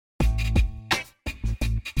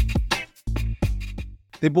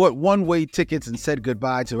They bought one-way tickets and said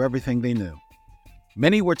goodbye to everything they knew.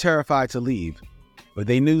 Many were terrified to leave, but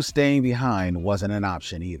they knew staying behind wasn't an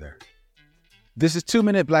option either. This is 2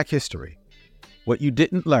 Minute Black History, what you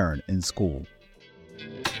didn't learn in school.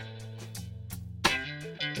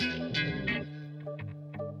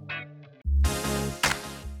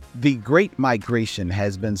 The Great Migration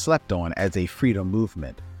has been slept on as a freedom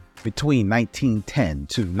movement. Between 1910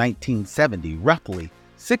 to 1970, roughly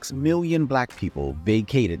 6 million Black people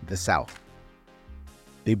vacated the South.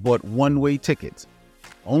 They bought one-way tickets,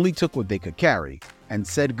 only took what they could carry, and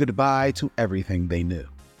said goodbye to everything they knew.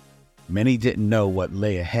 Many didn't know what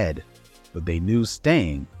lay ahead, but they knew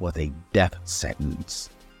staying was a death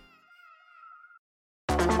sentence.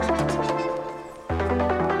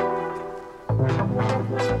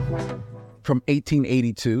 From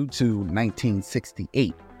 1882 to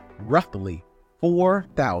 1968, roughly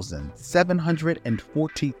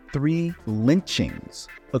 4,743 lynchings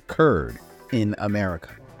occurred in America.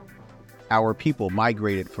 Our people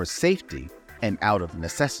migrated for safety and out of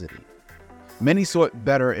necessity. Many sought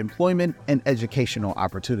better employment and educational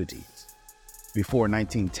opportunities. Before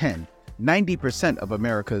 1910, 90% of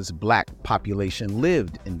America's Black population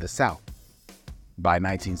lived in the South. By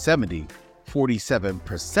 1970,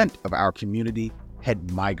 47% of our community had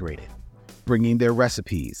migrated, bringing their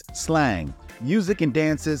recipes, slang, music and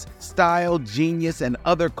dances, style, genius, and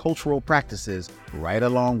other cultural practices right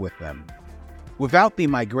along with them. Without the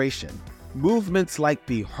migration, movements like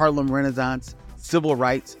the Harlem Renaissance, civil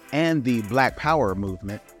rights, and the Black Power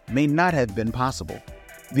movement may not have been possible.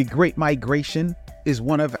 The Great Migration is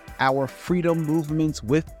one of our freedom movements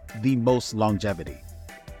with the most longevity.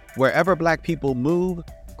 Wherever Black people move,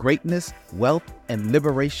 greatness, wealth, and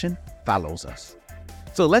liberation follows us.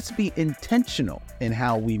 So let's be intentional in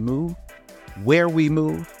how we move, where we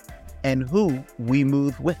move, and who we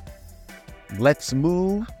move with. Let's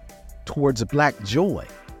move towards Black joy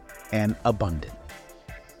and abundance.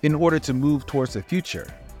 In order to move towards the future,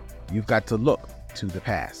 you've got to look to the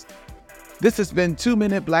past. This has been 2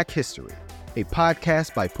 Minute Black History, a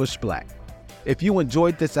podcast by Push Black. If you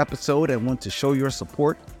enjoyed this episode and want to show your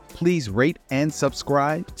support, please rate and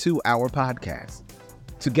subscribe to our podcast.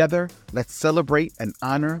 Together, let's celebrate and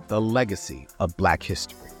honor the legacy of Black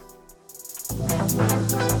history.